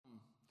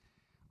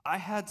I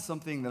had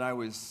something that I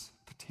was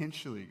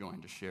potentially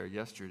going to share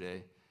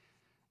yesterday,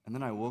 and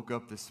then I woke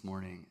up this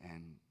morning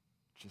and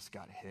just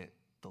got hit.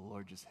 The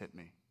Lord just hit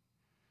me.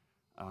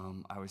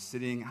 I was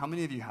sitting, how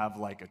many of you have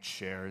like a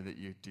chair that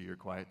you do your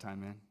quiet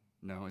time in?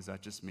 No, is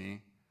that just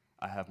me?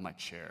 I have my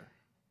chair.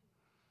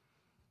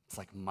 It's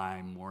like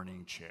my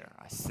morning chair.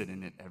 I sit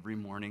in it every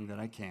morning that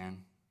I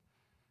can,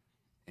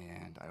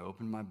 and I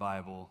open my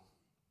Bible.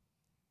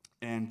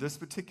 And this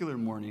particular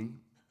morning,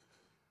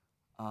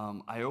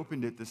 I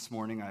opened it this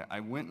morning.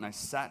 I went and I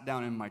sat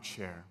down in my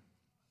chair,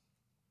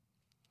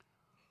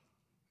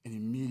 and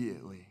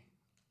immediately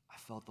I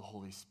felt the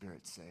Holy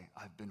Spirit say,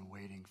 "I've been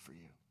waiting for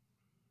you."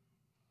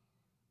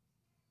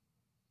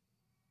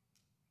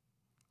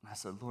 And I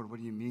said, "Lord, what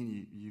do you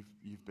mean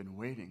you've been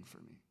waiting for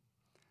me?"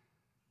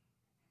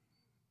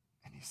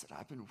 And he said,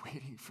 "I've been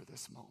waiting for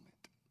this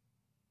moment.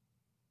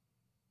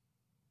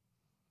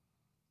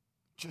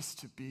 Just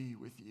to be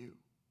with you,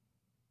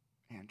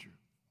 Andrew."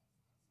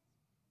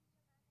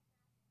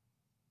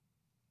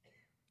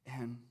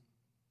 And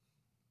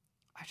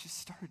I just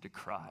started to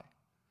cry.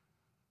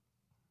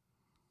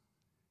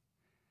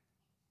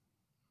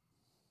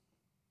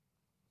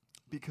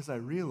 Because I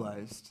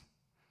realized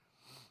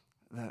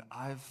that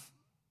I've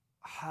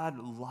had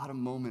a lot of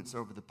moments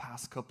over the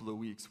past couple of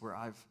weeks where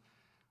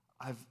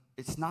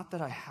it's not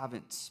that I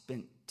haven't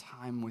spent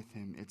time with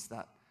him, it's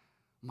that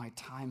my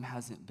time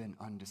hasn't been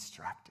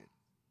undistracted.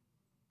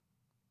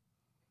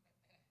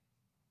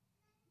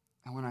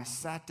 And when I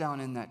sat down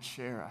in that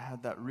chair, I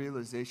had that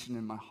realization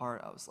in my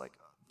heart. I was like,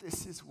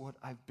 this is what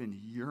I've been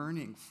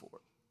yearning for.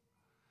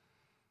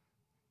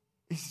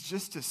 It's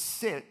just to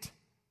sit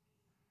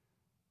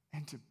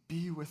and to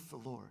be with the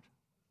Lord.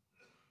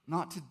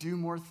 Not to do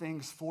more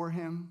things for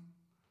him.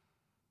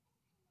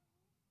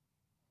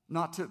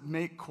 Not to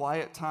make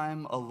quiet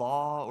time a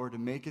law or to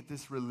make it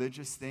this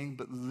religious thing,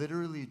 but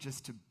literally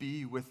just to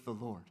be with the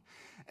Lord.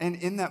 And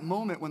in that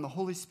moment when the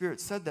Holy Spirit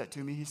said that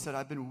to me, he said,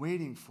 "I've been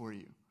waiting for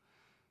you."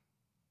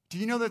 Do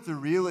you know that the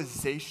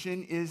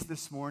realization is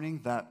this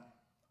morning that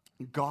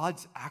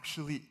God's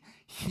actually,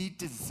 he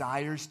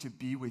desires to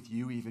be with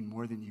you even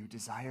more than you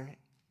desire it?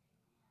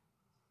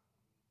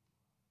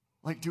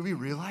 Like, do we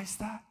realize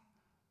that?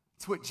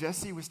 It's what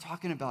Jesse was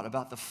talking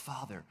about the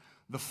Father.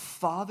 The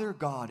Father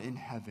God in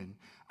heaven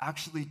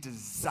actually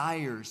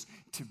desires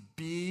to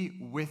be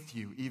with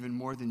you even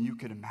more than you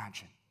could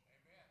imagine.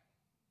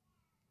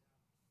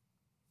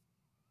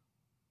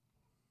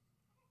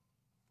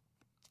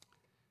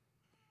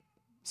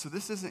 So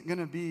this isn't going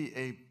to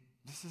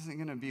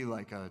be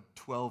like a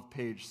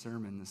 12-page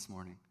sermon this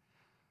morning.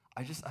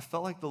 I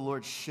felt like the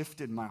Lord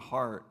shifted my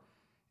heart,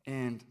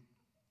 and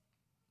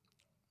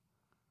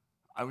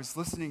I was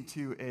listening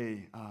to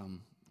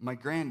my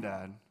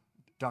granddad,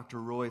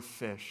 Dr. Roy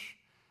Fish,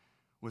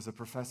 was a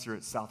professor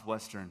at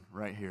Southwestern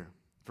right here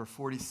for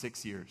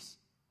 46 years.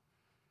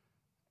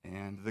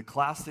 And the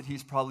class that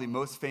he's probably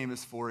most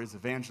famous for is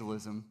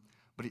evangelism,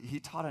 but he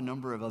taught a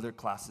number of other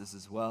classes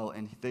as well.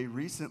 And they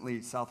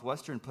recently,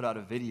 Southwestern put out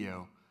a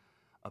video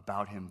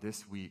about him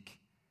this week.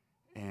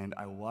 And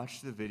I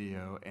watched the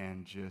video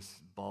and just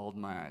bawled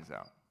my eyes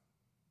out.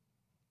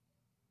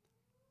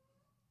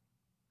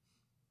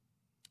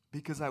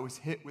 Because I was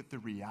hit with the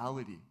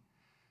reality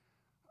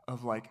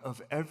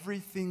of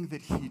everything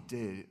that he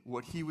did.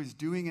 What he was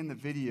doing in the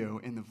video,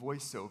 in the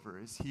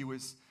voiceover, is he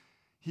was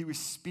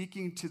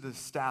speaking to the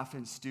staff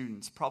and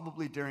students,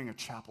 probably during a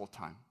chapel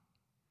time.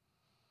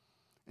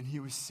 And he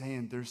was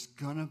saying, there's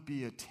gonna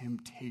be a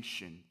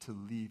temptation to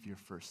leave your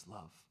first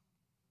love.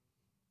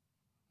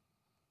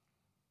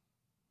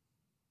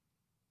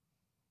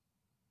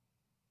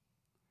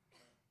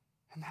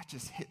 And that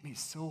just hit me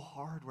so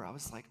hard where I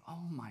was like,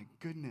 oh my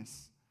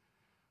goodness.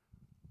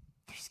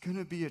 There's going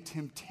to be a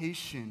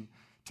temptation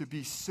to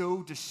be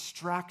so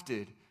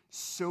distracted,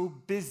 so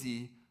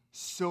busy,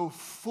 so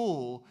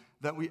full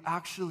that we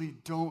actually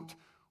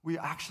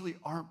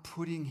aren't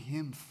putting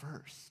him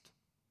first.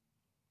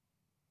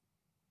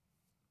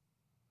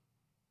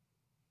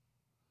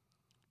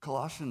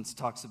 Colossians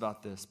talks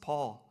about this.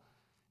 Paul,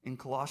 in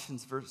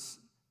Colossians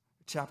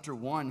chapter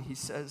 1, he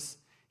says,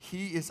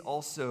 he is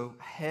also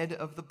head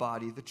of the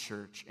body, the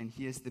church, and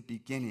he is the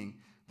beginning,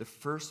 the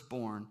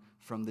firstborn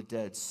from the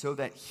dead, so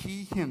that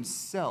he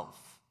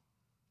himself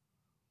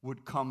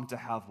would come to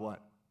have what?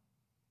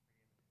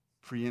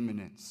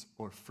 Preeminence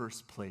or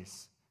first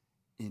place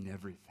in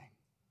everything.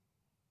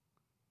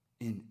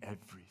 In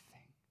everything.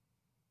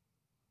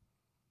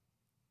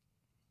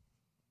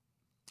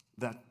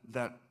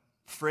 That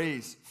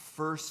phrase,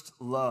 first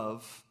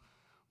love,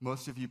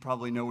 most of you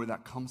probably know where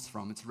that comes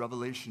from. It's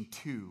Revelation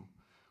 2,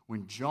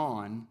 when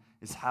John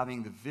is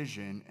having the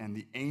vision and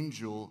the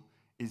angel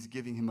is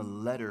giving him a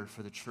letter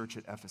for the church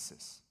at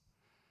Ephesus.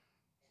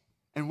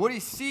 And what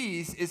he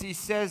sees is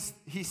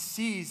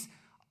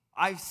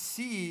I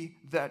see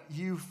that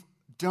you've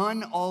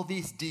done all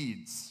these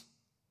deeds.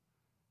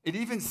 It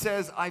even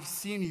says, I've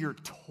seen your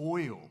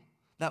toil.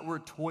 That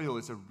word toil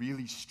is a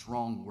really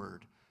strong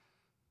word.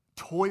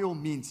 Toil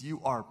means you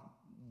are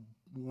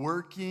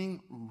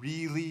working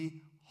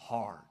really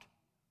hard.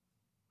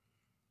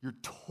 You're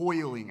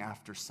toiling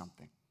after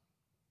something.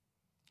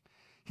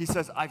 He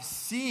says, I've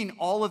seen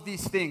all of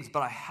these things,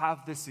 but I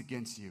have this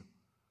against you.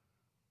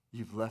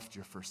 You've left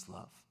your first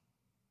love.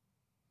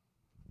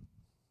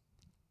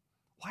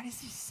 Why does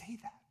he say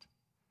that?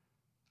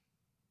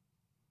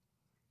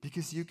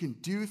 Because you can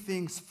do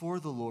things for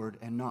the Lord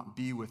and not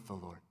be with the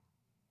Lord.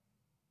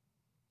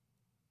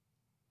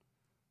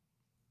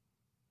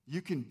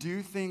 You can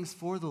do things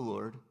for the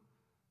Lord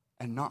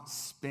and not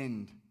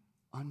spend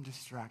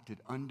undistracted,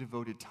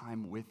 undevoted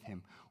time with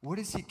him. What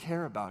does he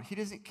care about? He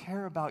doesn't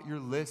care about your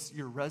list,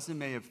 your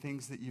resume of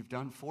things that you've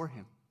done for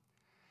him.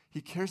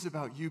 He cares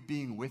about you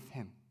being with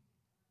him.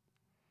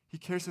 He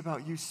cares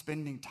about you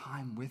spending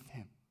time with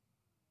him.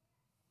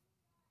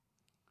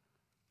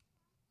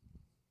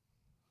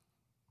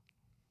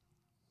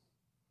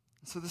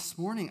 So this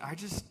morning,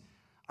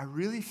 I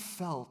really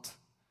felt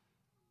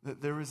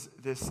that there was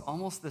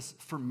this,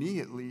 for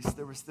me at least,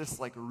 there was this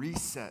like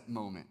reset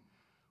moment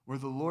where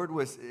the Lord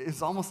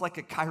it's almost like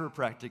a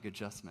chiropractic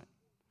adjustment.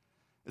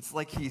 It's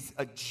like he's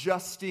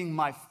adjusting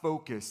my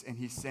focus and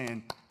he's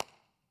saying,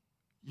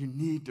 you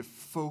need to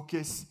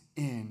focus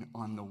in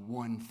on the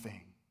one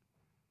thing.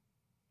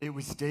 It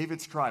was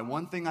David's cry.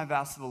 One thing I've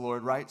asked of the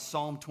Lord, right?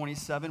 Psalm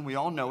 27, we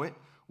all know it.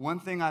 One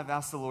thing I've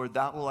asked the Lord,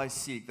 that will I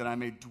seek, that I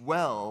may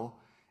dwell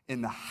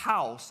in the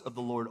house of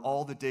the Lord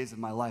all the days of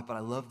my life. But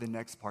I love the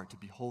next part, to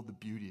behold the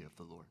beauty of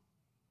the Lord.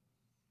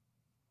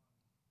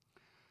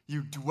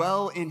 You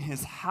dwell in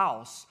his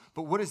house,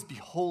 but what does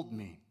behold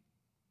mean?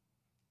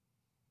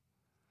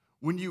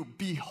 When you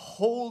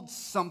behold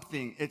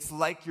something, it's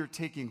like you're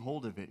taking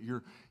hold of it.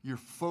 You're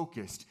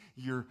focused.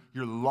 You're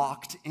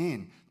locked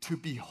in to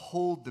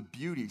behold the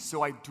beauty.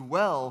 So I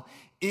dwell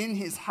in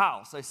his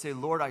house. I say,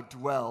 Lord, I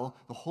dwell.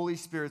 The Holy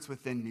Spirit's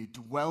within me,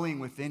 dwelling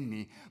within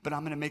me. But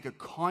I'm going to make a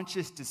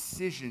conscious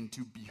decision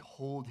to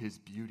behold his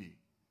beauty,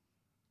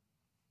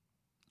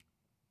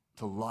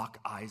 to lock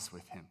eyes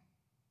with him.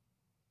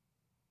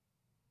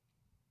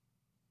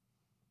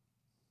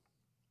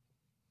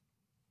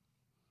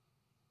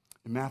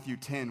 In Matthew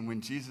 10, when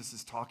Jesus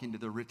is talking to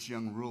the rich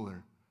young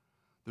ruler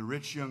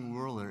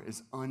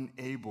is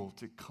unable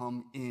to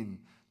come in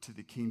to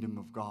the kingdom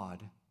of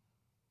God,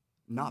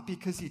 not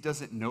because he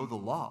doesn't know the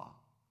law,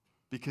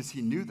 because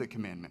he knew the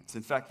commandments.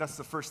 In fact, that's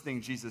the first thing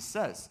Jesus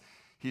says.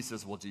 He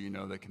says, well, do you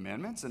know the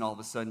commandments? And all of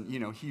a sudden,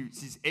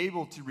 he's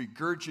able to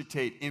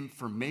regurgitate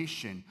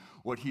information.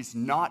 What he's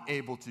not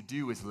able to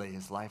do is lay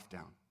his life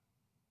down.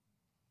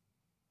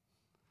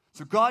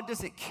 So God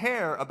doesn't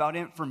care about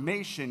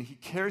information. He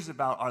cares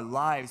about our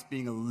lives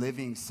being a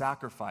living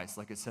sacrifice,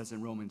 like it says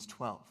in Romans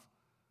 12.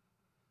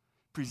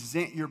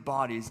 Present your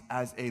bodies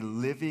as a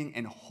living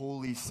and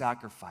holy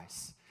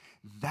sacrifice.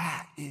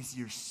 That is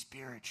your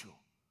spiritual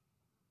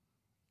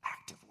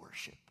act of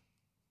worship.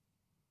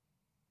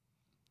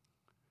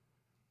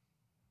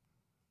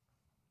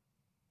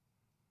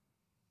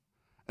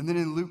 And then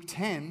in Luke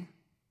 10,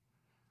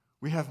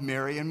 we have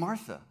Mary and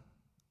Martha.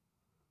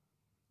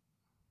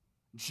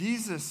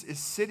 Jesus is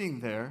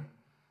sitting there,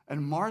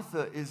 and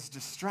Martha is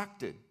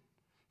distracted.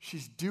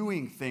 She's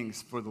doing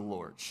things for the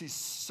Lord. She's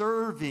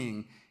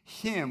serving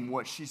him.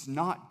 What she's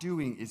not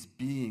doing is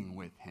being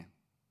with him.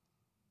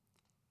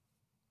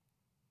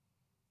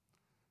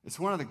 It's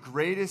one of the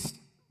greatest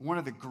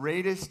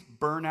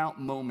burnout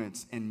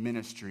moments in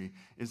ministry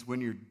is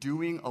when you're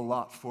doing a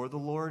lot for the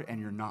Lord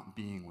and you're not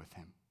being with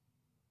him.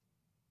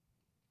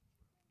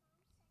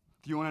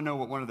 Do you want to know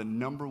what one of the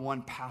number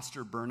one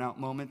pastor burnout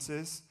moments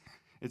is?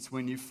 It's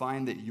when you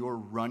find that you're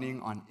running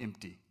on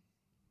empty.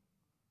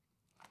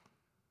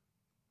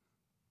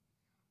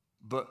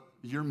 But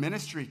your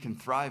ministry can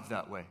thrive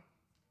that way.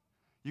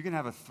 You can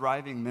have a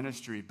thriving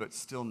ministry, but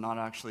still not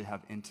actually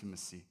have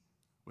intimacy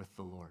with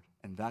the Lord.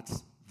 And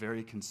that's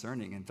very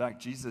concerning. In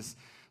fact, Jesus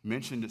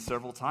mentioned it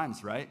several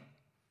times, right?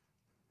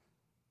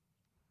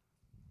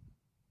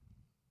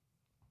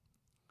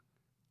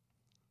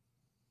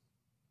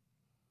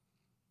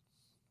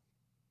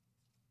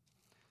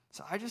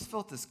 So I just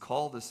felt this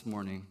call this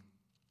morning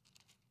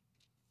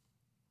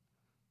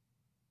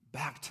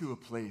back to a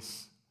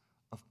place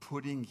of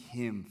putting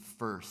him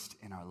first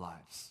in our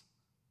lives.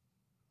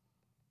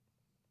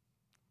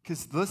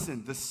 Because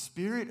listen, the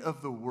spirit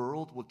of the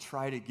world will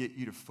try to get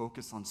you to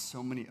focus on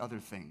so many other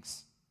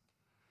things.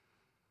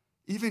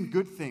 Even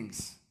good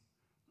things,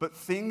 but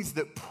things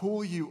that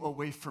pull you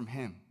away from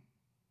him.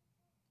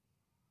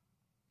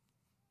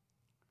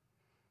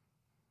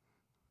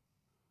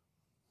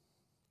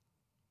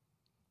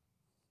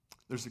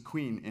 There's a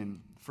queen in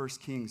 1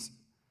 Kings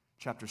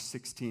chapter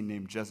 16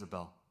 named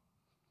Jezebel.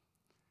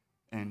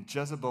 And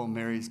Jezebel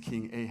marries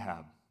King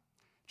Ahab.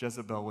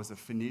 Jezebel was a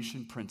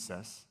Phoenician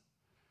princess,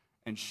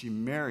 and she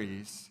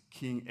marries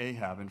King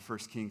Ahab in 1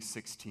 Kings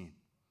 16.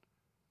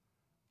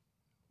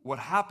 What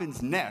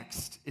happens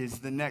next is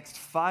the next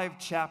 5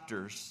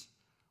 chapters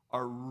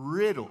are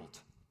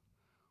riddled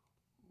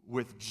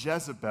with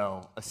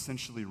Jezebel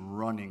essentially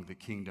running the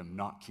kingdom,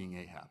 not King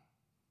Ahab.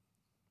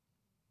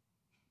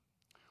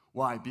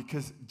 Why?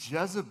 Because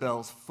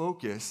Jezebel's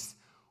focus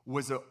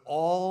was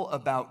all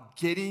about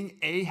getting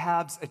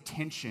Ahab's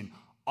attention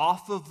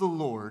off of the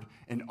Lord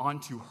and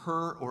onto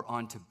her or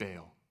onto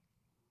Baal.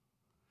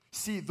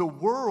 See, the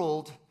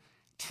world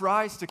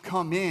tries to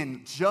come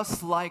in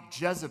just like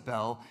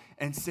Jezebel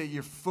and say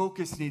your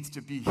focus needs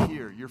to be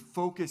here. Your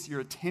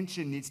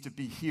attention needs to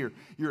be here.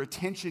 Your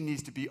attention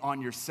needs to be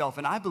on yourself.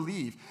 And I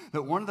believe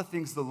that one of the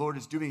things the Lord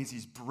is doing is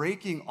he's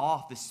breaking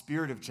off the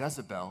spirit of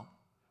Jezebel,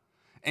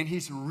 and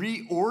he's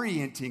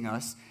reorienting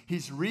us.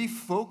 He's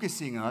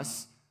refocusing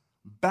us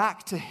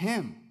back to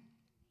him.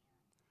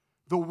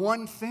 The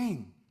one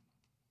thing.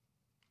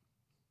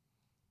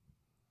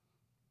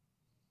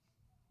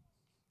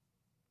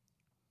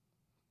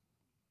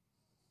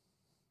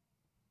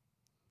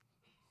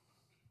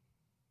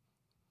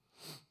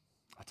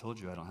 I told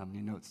you I don't have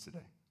any notes today.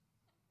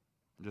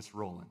 I'm just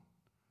rolling.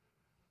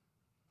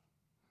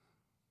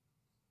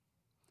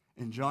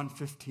 In John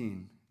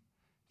 15,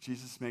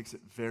 Jesus makes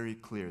it very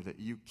clear that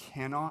you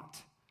cannot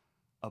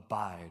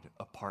abide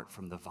apart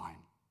from the vine.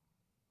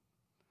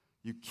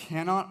 You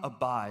cannot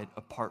abide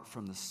apart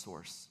from the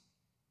source.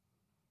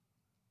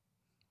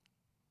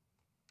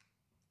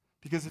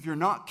 Because if you're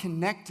not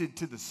connected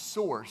to the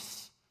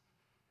source,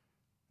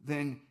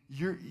 then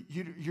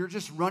you're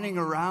just running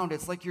around.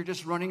 It's like you're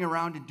just running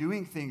around and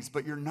doing things,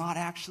 but you're not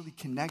actually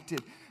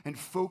connected and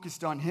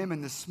focused on him.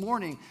 And this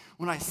morning,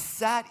 when I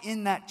sat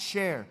in that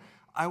chair,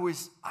 I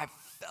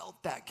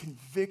felt that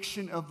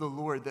conviction of the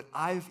Lord that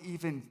I've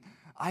been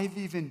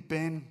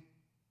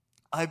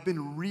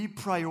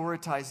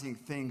reprioritizing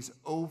things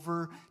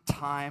over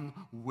time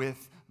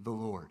with the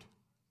Lord.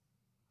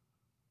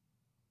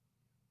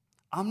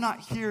 I'm not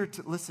here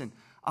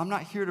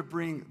to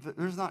bring,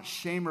 there's not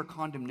shame or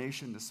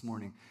condemnation this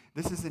morning.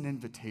 This is an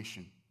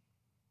invitation.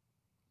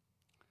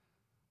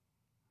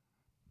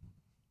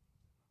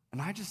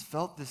 And I just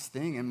felt this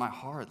thing in my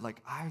heart, like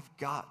I've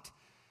got,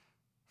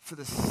 for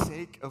the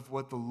sake of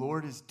what the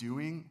Lord is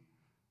doing,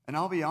 and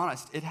I'll be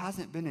honest, it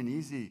hasn't been an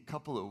easy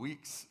couple of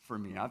weeks for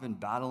me. I've been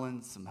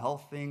battling some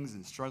health things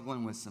and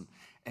struggling with some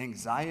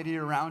anxiety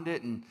around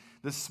it. And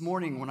this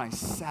morning when I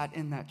sat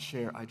in that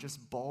chair, I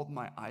just bawled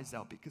my eyes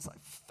out because I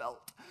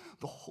felt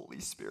the Holy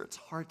Spirit's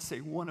heart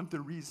say one of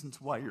the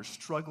reasons why you're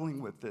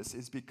struggling with this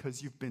is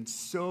because you've been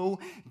so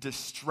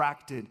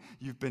distracted.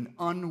 You've been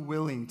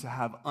unwilling to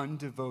have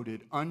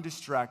undevoted,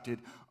 undistracted,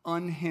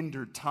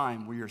 unhindered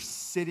time where you're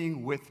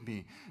sitting with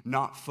me,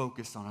 not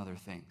focused on other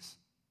things.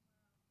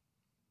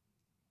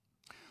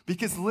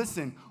 Because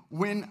listen,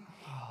 when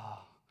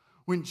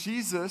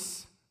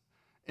Jesus,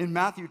 in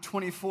Matthew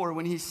 24,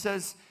 when he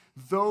says,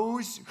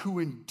 those who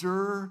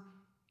endure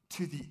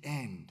to the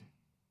end,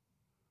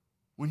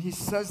 when he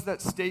says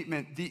that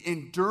statement, the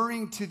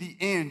enduring to the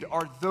end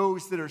are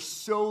those that are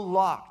so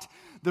locked.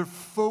 They're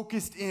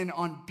focused in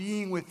on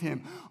being with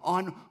him,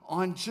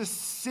 on just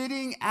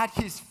sitting at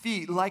his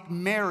feet like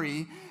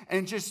Mary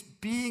and just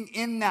being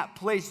in that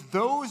place.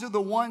 Those are the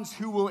ones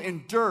who will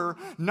endure,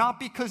 not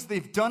because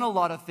they've done a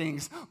lot of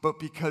things, but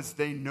because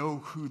they know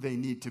who they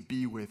need to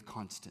be with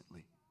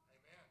constantly.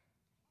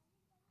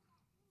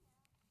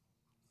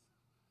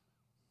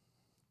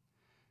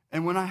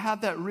 And when I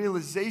had that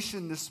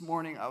realization this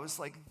morning, I was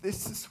like,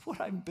 this is what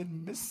I've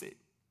been missing.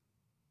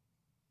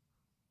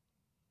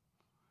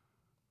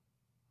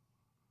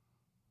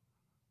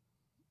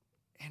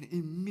 And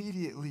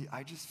immediately,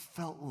 I just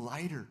felt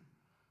lighter.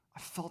 I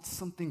felt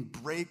something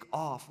break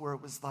off where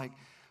it was like,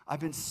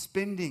 I've been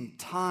spending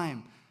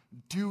time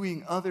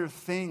doing other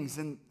things.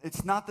 And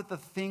it's not that the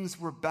things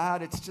were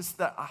bad. It's just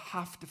that I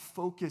have to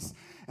focus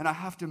and I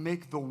have to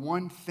make the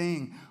one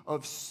thing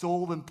of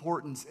sole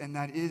importance, and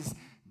that is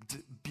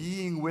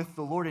being with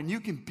the Lord. And you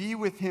can be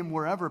with him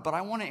wherever, but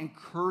I want to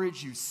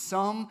encourage you,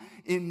 some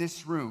in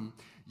this room,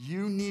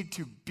 you need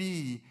to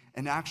be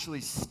and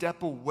actually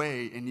step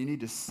away, and you need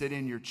to sit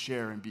in your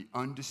chair and be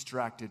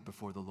undistracted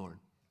before the Lord.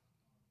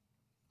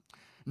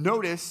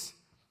 Notice,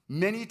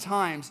 many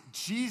times,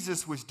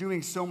 Jesus was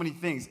doing so many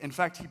things. In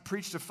fact, he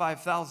preached to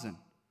 5,000.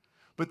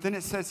 But then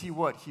it says he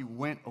what? He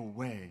went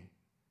away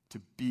to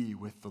be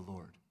with the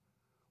Lord.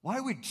 Why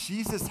would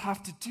Jesus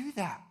have to do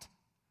that?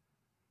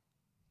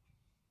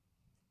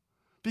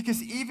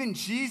 Because even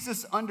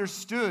Jesus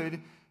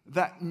understood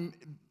that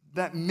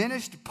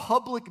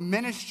public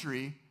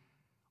ministry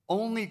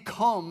only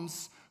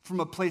comes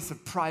from a place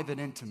of private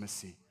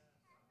intimacy.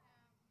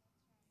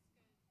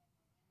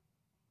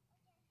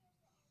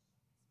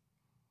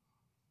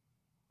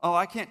 Oh,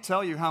 I can't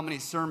tell you how many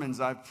sermons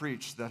I've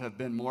preached that have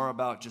been more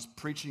about just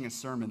preaching a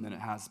sermon than it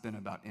has been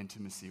about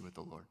intimacy with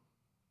the Lord.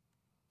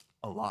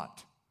 A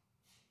lot.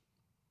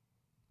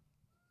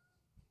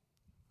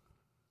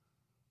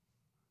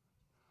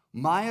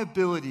 My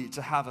ability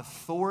to have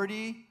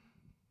authority,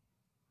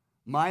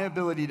 my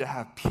ability to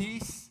have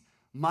peace,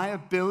 my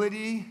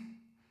ability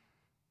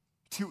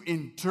to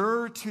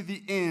endure to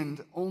the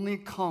end only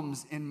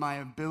comes in my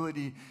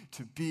ability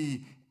to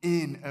be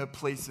in a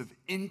place of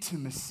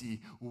intimacy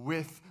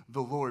with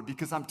the Lord.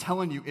 Because I'm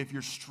telling you, if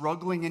you're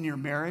struggling in your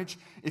marriage,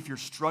 if you're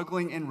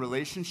struggling in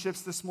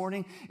relationships this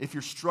morning, if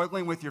you're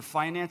struggling with your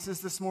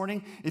finances this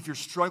morning, if you're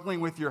struggling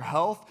with your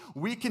health,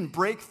 we can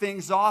break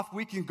things off.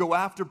 We can go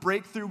after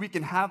breakthrough. We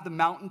can have the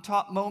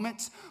mountaintop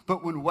moments.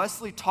 But when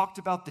Wesley talked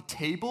about the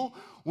table,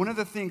 one of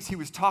the things he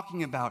was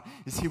talking about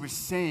is he was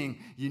saying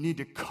you need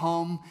to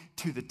come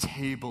to the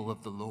table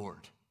of the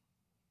Lord.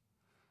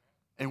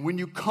 And when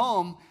you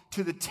come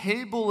to the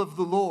table of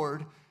the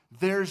Lord,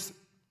 there's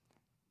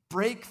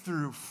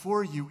breakthrough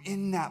for you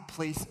in that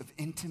place of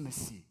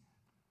intimacy.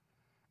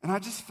 And I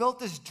just felt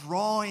this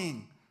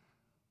drawing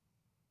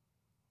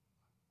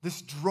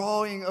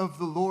of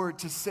the Lord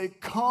to say,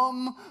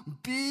 come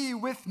be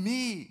with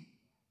me.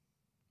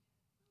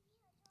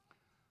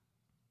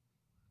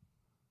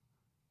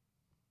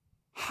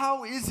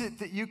 How is it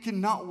that you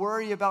cannot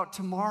worry about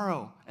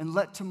tomorrow and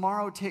let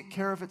tomorrow take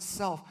care of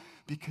itself?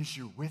 Because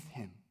you're with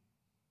him.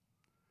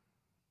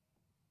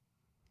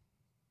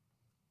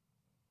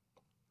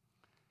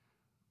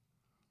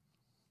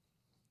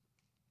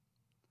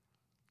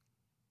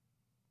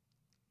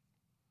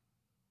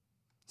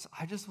 So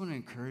I just want to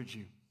encourage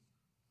you.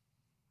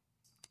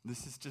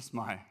 This is just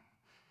my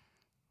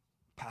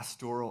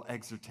pastoral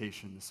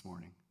exhortation this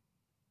morning.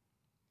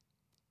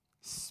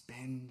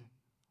 Spend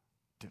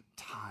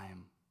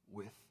time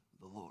with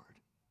the Lord.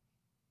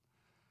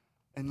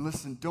 And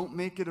listen, don't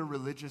make it a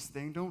religious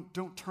thing.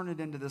 Don't turn it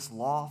into this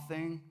law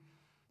thing.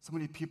 So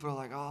many people are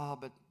like, oh,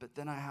 but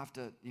then I have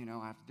to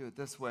do it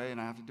this way,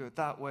 and I have to do it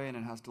that way, and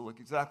it has to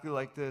look exactly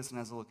like this, and it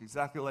has to look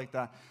exactly like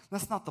that.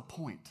 That's not the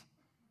point.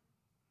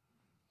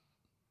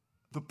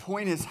 The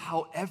point is,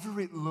 however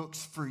it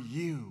looks for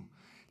you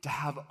to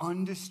have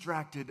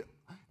undistracted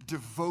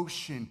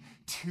devotion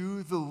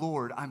to the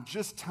Lord, I'm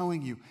just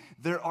telling you,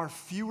 there are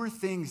fewer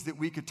things that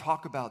we could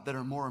talk about that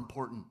are more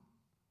important.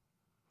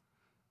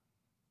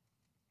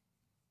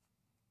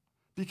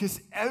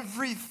 Because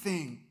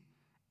everything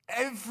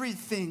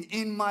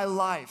in my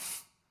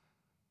life,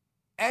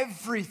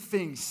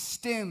 everything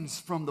stems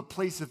from the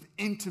place of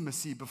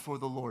intimacy before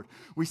the Lord.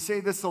 We say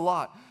this a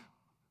lot.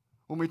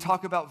 When we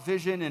talk about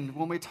vision and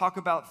when we talk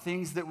about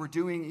things that we're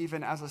doing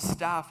even as a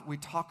staff, we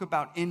talk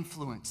about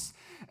influence.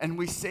 And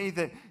we say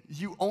that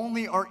you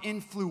only are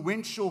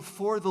influential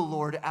for the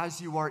Lord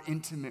as you are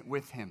intimate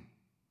with him.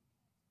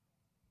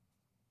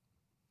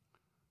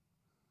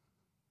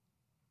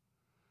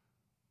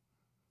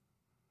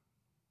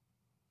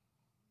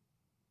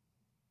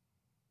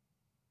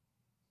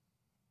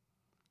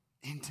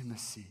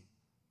 Intimacy.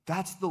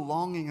 That's the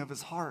longing of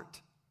his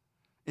heart.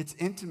 It's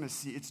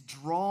intimacy. It's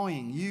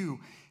drawing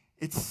you.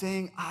 It's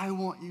saying, I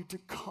want you to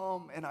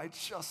come, and I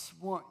just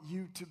want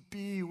you to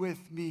be with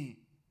me.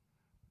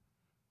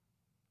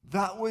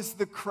 That was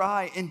the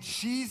cry, and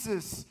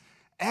Jesus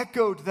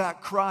echoed that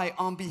cry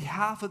on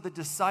behalf of the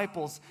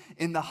disciples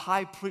in the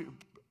high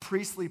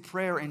priestly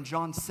prayer in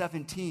John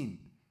 17.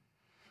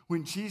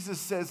 When Jesus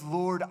says,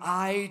 Lord,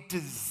 I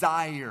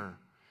desire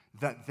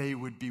that they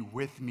would be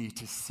with me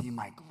to see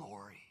my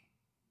glory.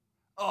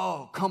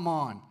 Oh, come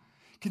on.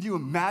 Can you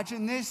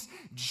imagine this?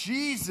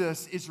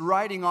 Jesus is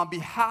writing on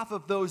behalf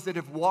of those that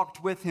have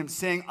walked with him,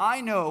 saying,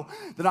 I know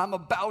that I'm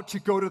about to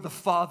go to the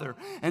Father,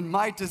 and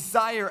my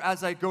desire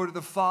as I go to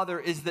the Father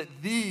is that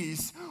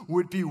these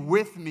would be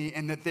with me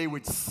and that they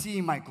would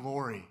see my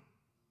glory.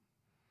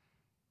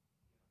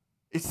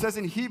 It says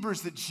in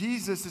Hebrews that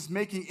Jesus is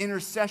making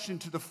intercession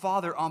to the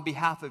Father on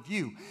behalf of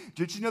you.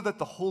 Did you know that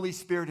the Holy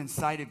Spirit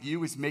inside of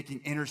you is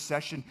making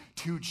intercession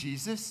to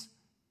Jesus?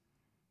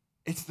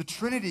 It's the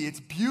Trinity. It's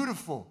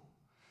beautiful.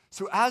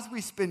 So as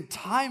we spend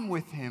time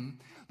with him,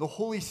 the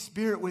Holy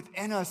Spirit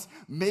within us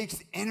makes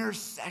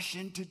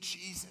intercession to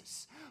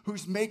Jesus,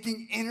 who's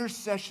making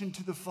intercession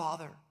to the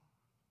Father.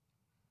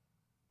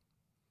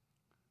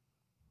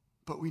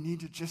 But we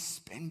need to just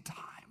spend time.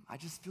 I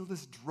just feel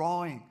this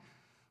drawing.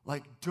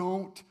 Like,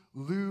 don't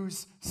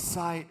lose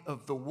sight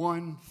of the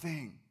one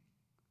thing.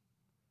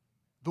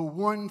 The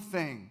one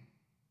thing.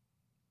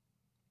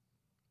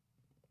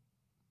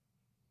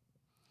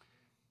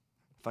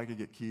 If I could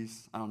get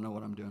keys, I don't know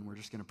what I'm doing. We're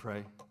just going to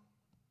pray.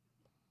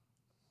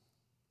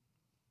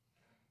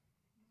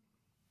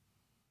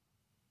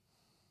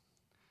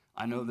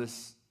 I know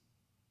this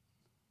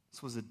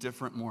was a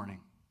different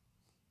morning.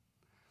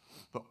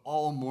 But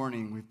all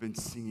morning we've been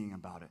singing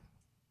about it.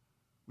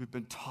 We've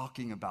been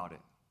talking about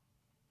it.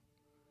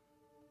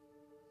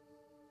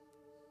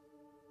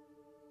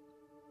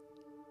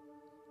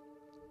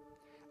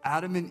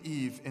 Adam and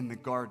Eve in the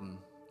garden,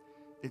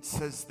 it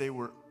says they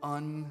were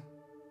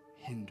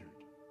unhindered.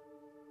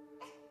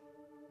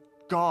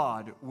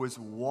 God was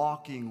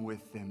walking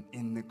with them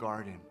in the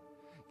garden.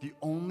 The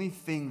only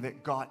thing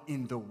that got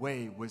in the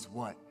way was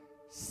what?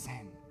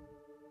 Sin.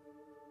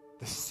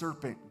 The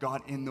serpent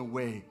got in the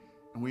way.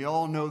 And we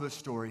all know the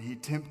story. He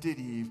tempted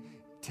Eve,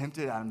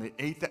 tempted Adam. They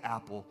ate the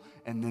apple,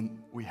 and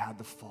then we had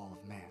the fall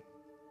of man.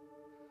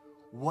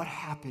 what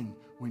happened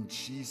when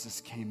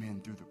Jesus came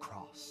in through the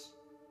cross?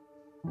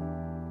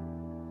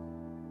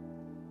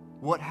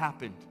 What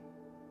happened?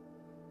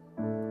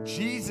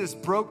 Jesus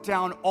broke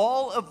down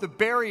all of the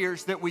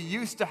barriers that we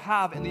used to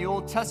have in the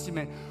Old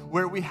Testament,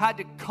 where we had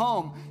to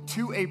come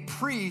to a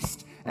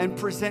priest and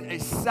present a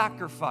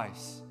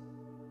sacrifice.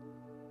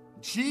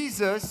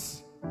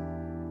 Jesus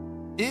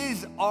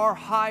is our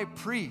high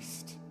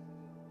priest.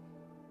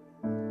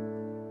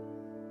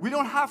 I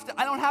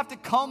don't have to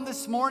come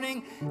this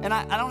morning, and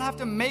I don't have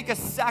to make a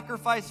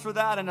sacrifice for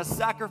that and a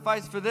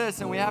sacrifice for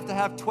this, and we have to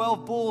have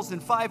 12 bulls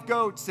and 5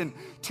 goats and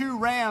 2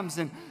 rams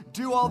and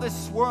do all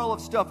this swirl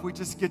of stuff. We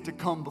just get to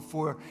come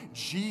before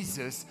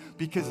Jesus,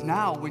 because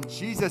now when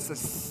Jesus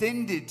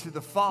ascended to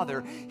the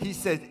Father, he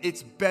said,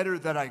 it's better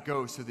that I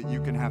go so that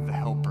you can have the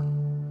helper.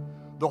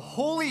 The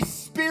Holy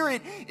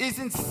Spirit is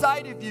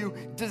inside of you,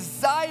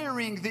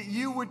 desiring that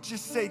you would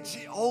just say,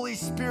 Holy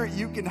Spirit,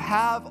 you can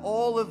have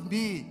all of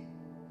me.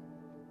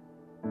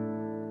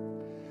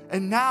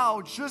 And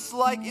now, just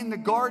like in the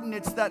garden,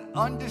 it's that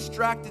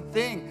undistracted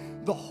thing.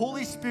 The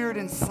Holy Spirit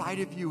inside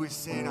of you is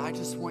saying, I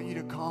just want you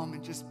to come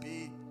and just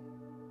be.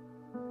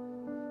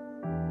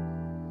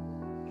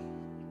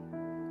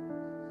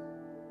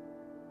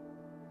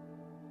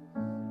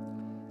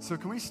 So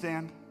can we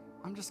stand?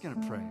 I'm just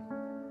going to pray.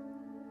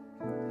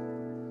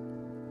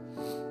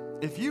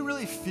 If you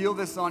really feel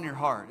this on your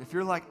heart, if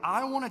you're like,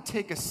 I want to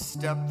take a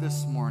step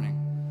this morning,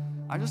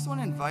 I just want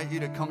to invite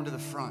you to come to the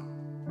front.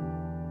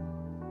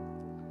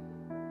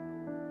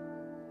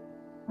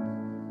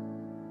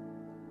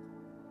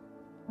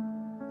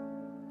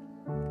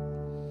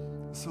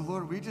 So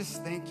Lord, we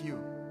just thank you.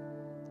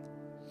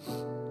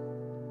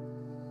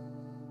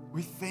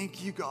 We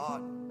thank you,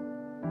 God,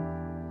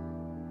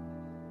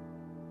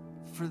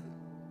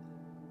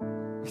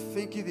 we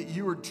thank you that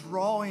you are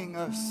drawing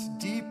us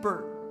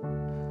deeper.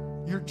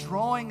 You're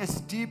drawing us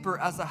deeper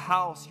as a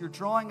house. You're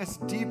drawing us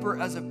deeper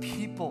as a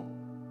people.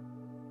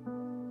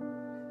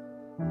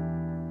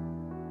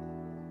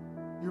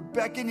 You're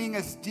beckoning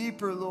us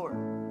deeper, Lord.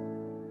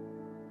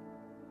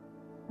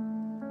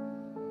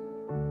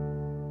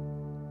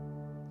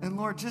 And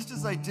Lord, just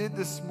as I did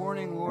this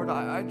morning, Lord,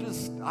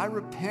 I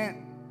repent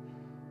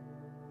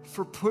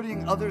for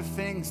putting other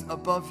things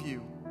above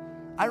you.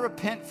 I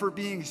repent for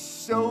being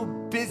so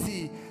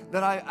busy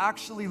that I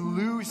actually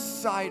lose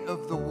sight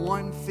of the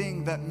one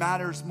thing that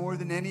matters more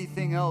than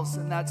anything else,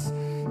 and that's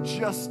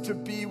just to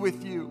be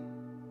with you.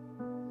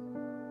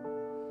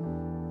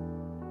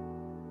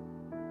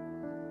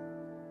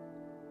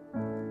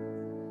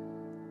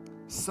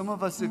 Some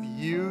of us have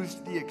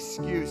used the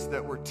excuse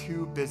that we're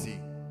too busy.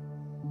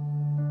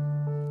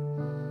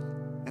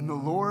 And the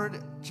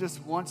Lord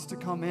just wants to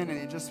come in and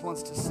he just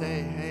wants to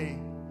say, hey,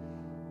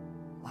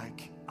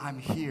 like, I'm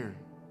here.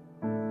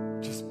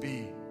 Just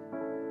be.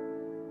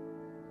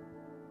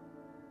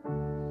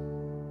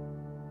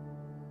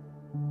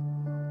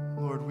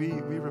 Lord, we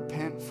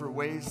repent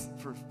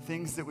for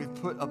things that we've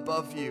put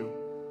above you.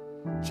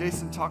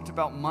 Jason talked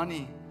about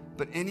money,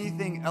 but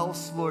anything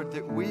else, Lord,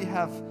 that we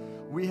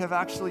have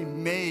actually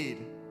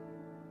made,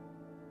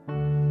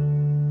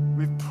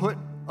 we've put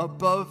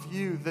above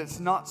you that's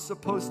not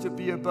supposed to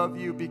be above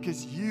you,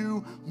 because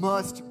you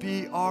must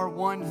be our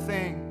one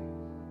thing.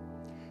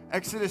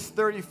 Exodus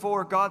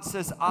 34, God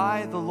says,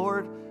 I, the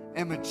Lord,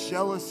 am a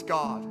jealous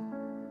God.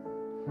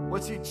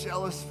 What's he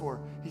jealous for?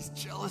 He's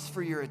jealous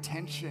for your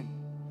attention.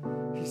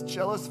 He's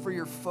jealous for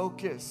your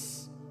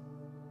focus.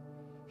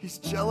 He's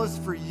jealous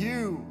for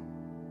you.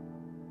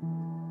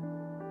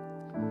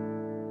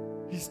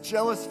 He's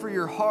jealous for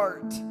your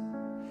heart.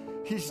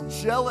 He's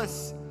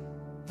jealous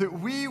that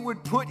we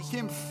would put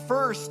him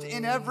first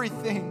in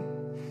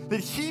everything,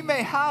 that he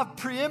may have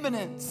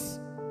preeminence.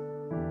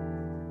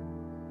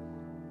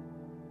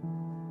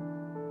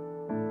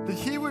 That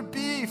he would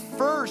be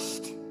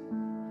first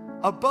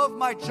above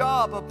my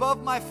job,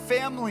 above my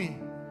family,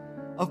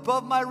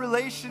 above my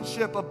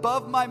relationship,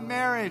 above my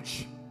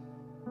marriage,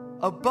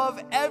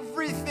 above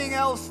everything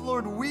else,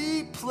 Lord.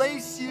 We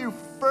place you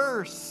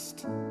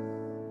first.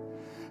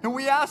 And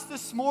we ask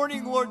this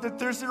morning, Lord, that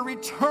there's a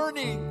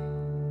returning.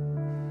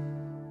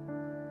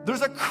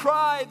 There's a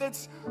cry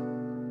that's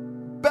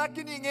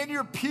beckoning in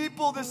your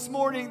people this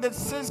morning that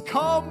says,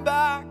 come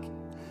back.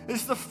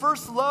 It's the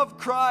first love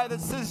cry that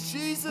says,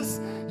 Jesus,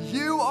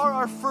 you are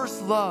our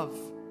first love.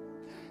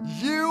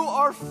 You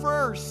are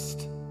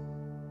first.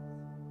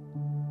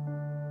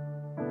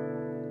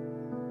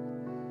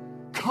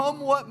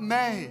 Come what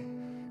may,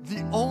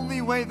 the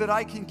only way that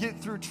I can get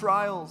through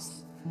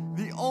trials,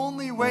 the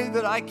only way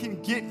that I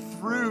can get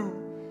through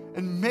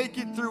and make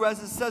it through,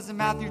 as it says in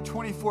Matthew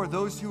 24,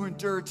 those who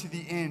endure to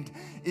the end,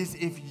 is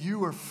if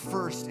you are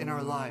first in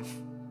our life.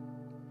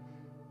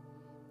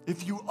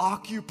 If you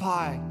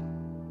occupy,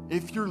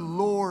 if you're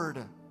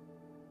Lord.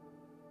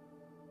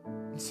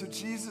 And so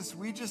Jesus,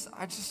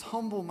 I just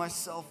humble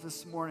myself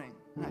this morning.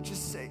 And I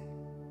just say,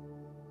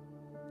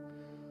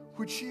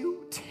 would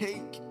you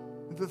take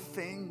the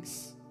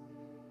things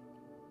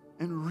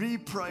and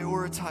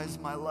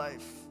reprioritize my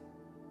life?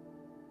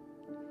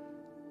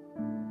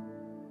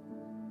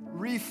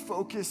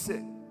 refocus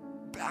it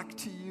back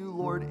to you,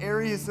 Lord.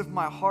 Areas of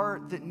my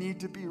heart that need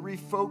to be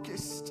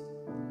refocused.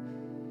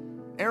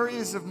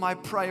 Areas of my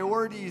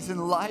priorities in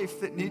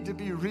life that need to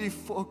be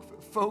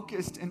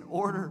refocused in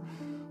order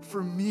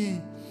for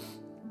me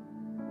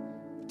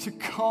to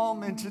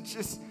come and to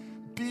just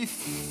be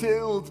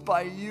filled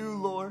by you,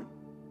 Lord.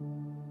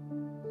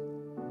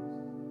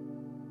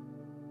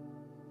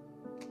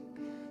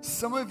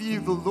 Some of you,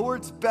 the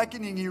Lord's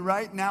beckoning you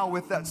right now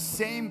with that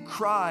same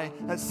cry,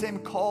 that same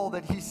call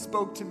that He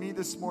spoke to me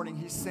this morning.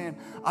 He's saying,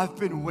 I've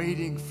been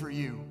waiting for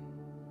you.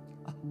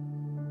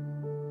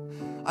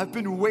 I've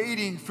been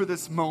waiting for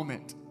this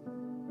moment.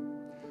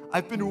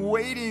 I've been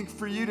waiting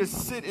for you to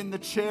sit in the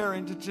chair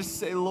and to just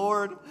say,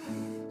 Lord,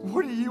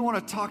 what do you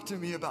want to talk to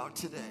me about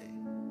today?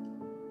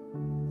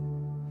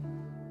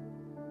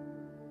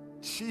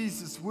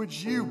 Jesus, would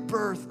you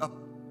birth a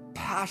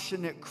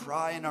passionate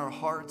cry in our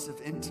hearts of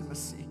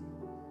intimacy?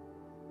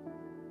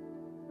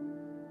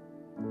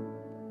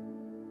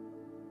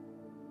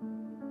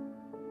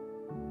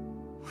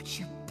 Would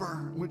you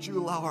burn? Would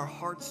you allow our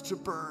hearts to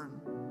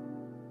burn?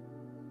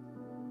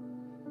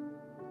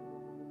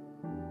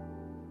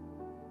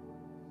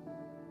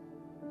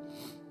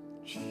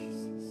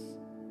 Jesus.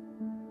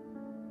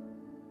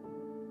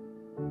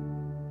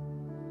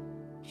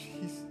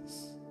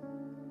 Jesus.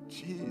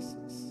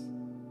 Jesus.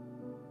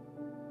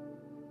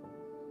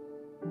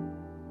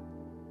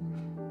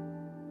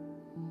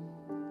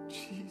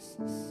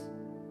 Jesus.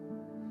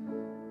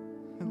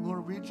 And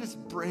Lord, we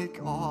just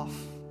break off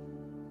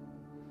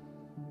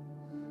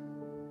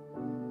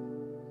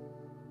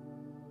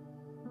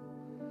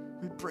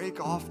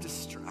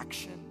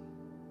distraction.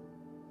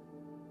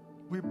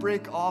 We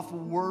break off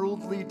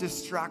worldly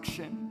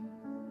distraction.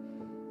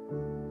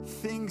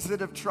 Things that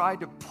have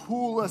tried to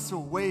pull us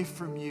away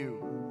from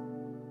you.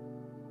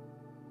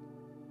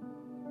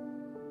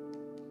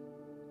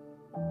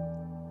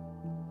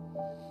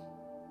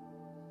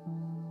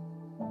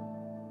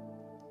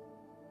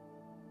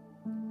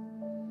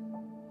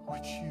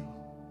 Would you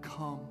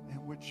come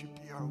and would you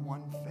be our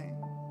one thing?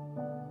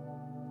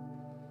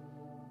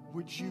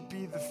 Would you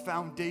be the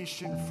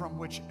foundation from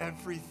which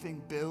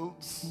everything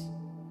builds?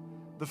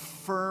 The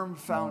firm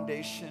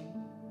foundation.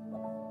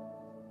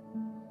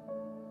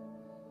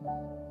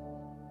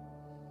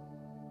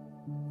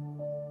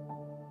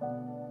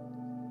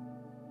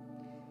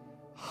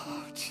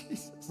 Oh,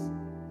 Jesus.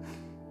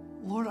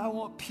 Lord, I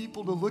want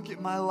people to look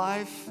at my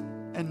life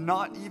and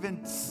not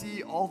even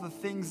see all the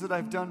things that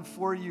I've done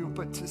for you,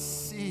 but to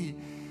see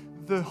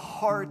the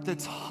heart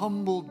that's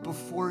humbled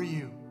before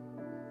you.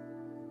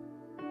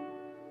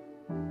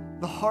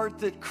 The heart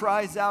that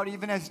cries out,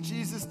 even as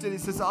Jesus did. He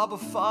says, Abba,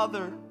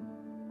 Father.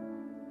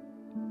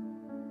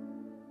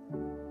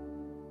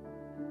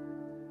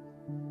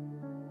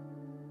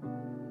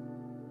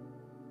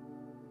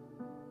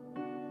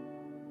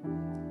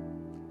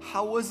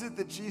 How was it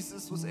that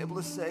Jesus was able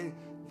to say,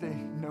 they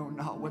know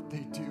not what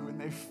they do and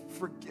they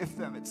forgive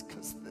them? It's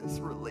because of this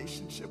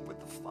relationship with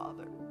the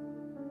Father.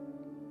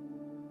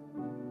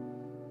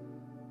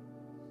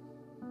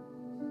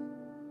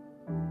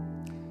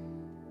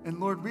 And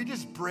Lord, we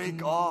just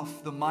break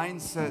off the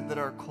mindset that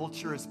our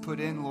culture has put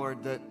in,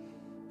 Lord, that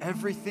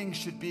everything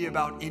should be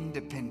about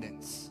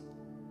independence.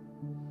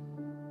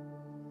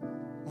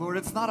 Lord,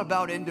 it's not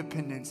about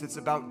independence, it's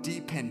about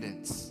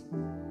dependence.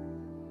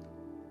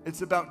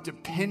 It's about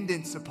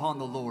dependence upon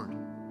the Lord.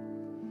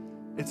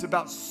 It's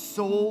about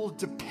soul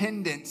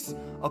dependence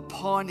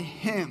upon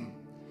Him,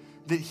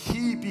 that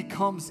He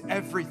becomes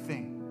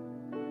everything.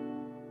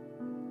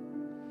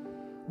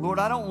 Lord,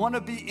 I don't want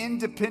to be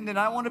independent.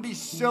 I want to be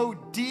so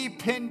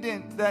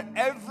dependent that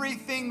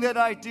everything that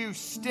I do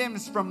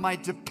stems from my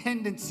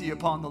dependency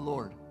upon the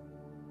Lord.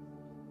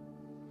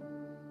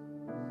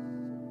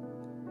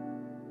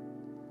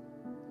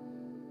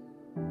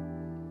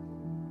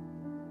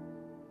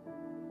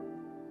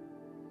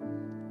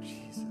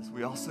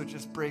 We also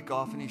just break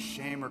off any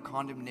shame or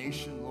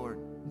condemnation, Lord,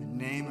 in the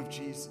name of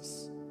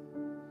Jesus.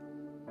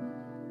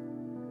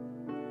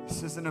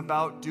 This isn't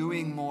about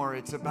doing more.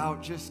 It's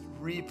about just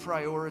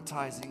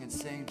reprioritizing and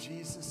saying,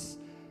 Jesus,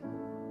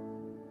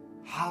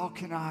 how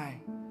can I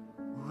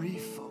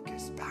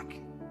refocus back?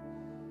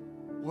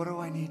 What do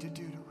I need to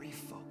do to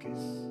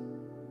refocus?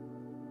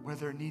 Where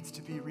there needs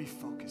to be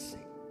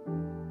refocusing.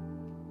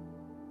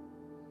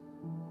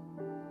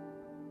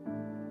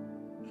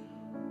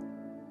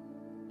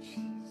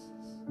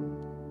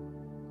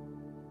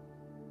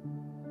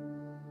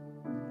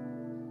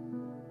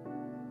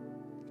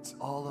 It's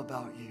all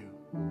about you.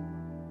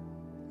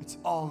 It's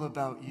all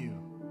about you.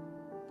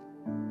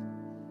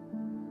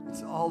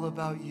 It's all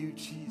about you,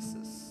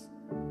 Jesus.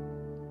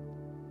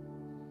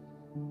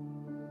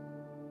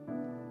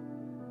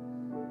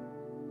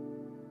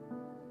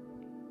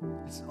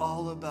 It's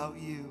all about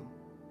you.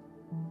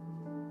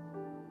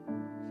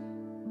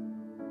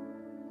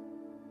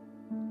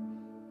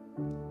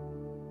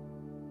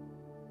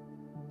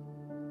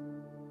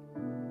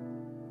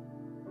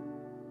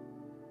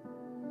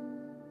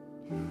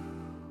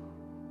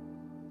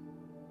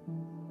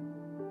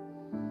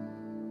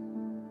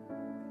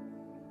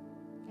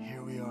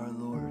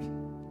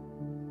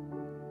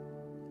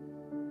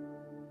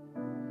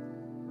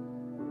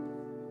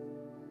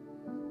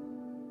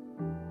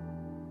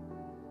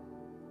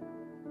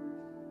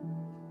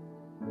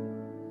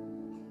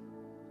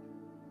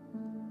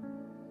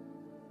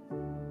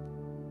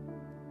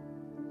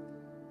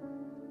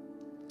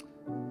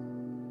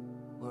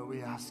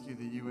 ask you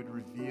that you would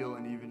reveal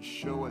and even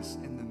show us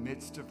in the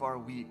midst of our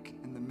week,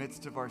 in the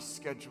midst of our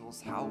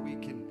schedules, how we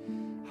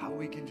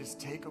can just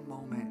take a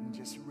moment and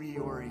just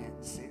reorient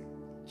and say,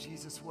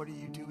 Jesus, what are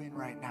you doing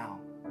right now?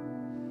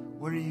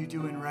 What are you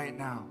doing right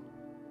now?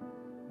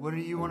 What do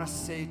you want to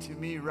say to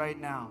me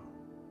right now?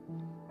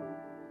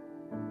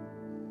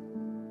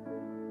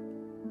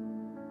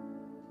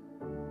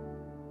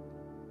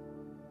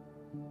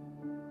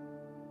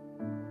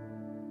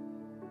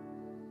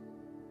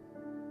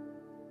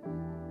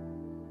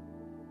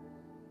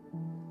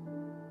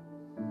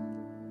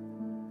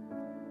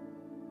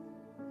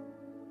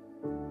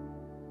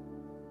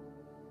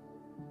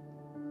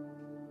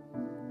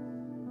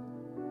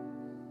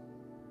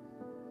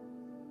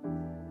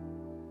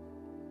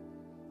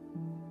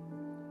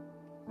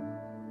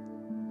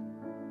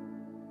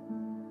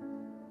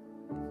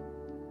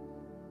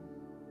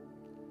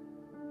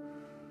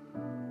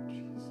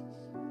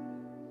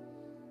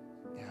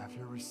 If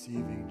you're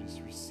receiving,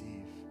 just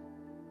receive.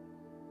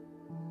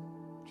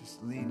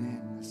 Just lean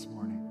in this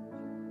morning.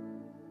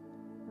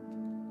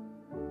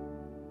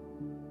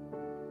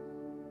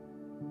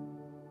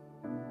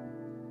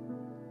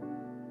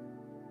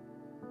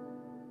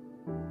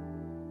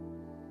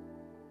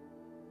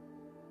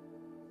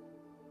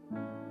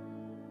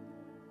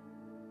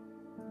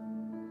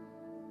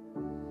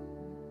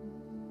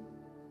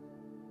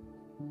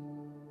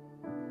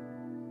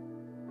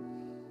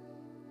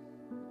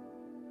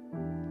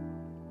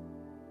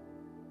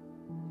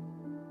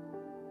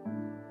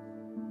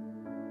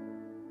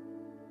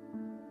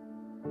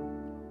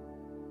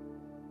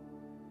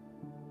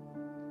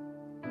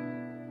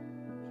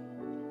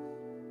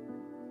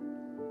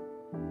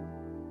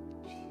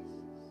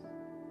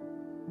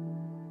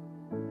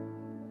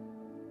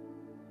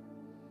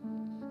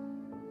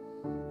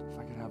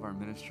 Our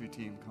ministry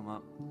team come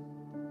up.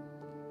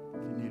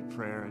 If you need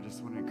prayer, I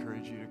just want to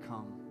encourage you to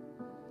come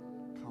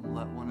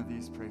let one of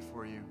these pray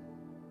for you.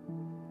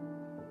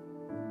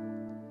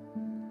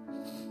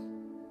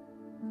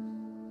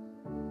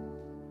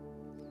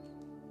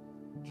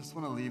 Just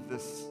want to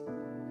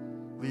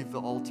leave the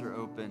altar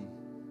open.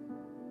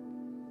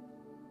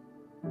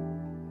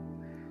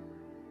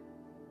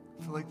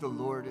 I feel like the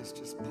Lord is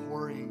just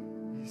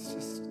pouring.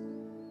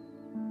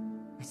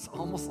 It's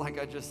almost like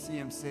I just see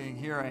him saying,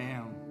 here I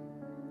am.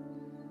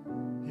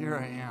 Here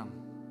I am.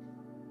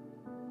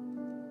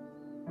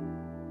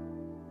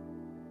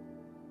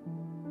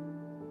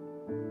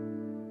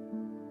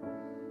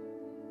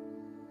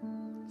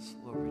 So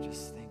Lord, we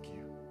just thank you.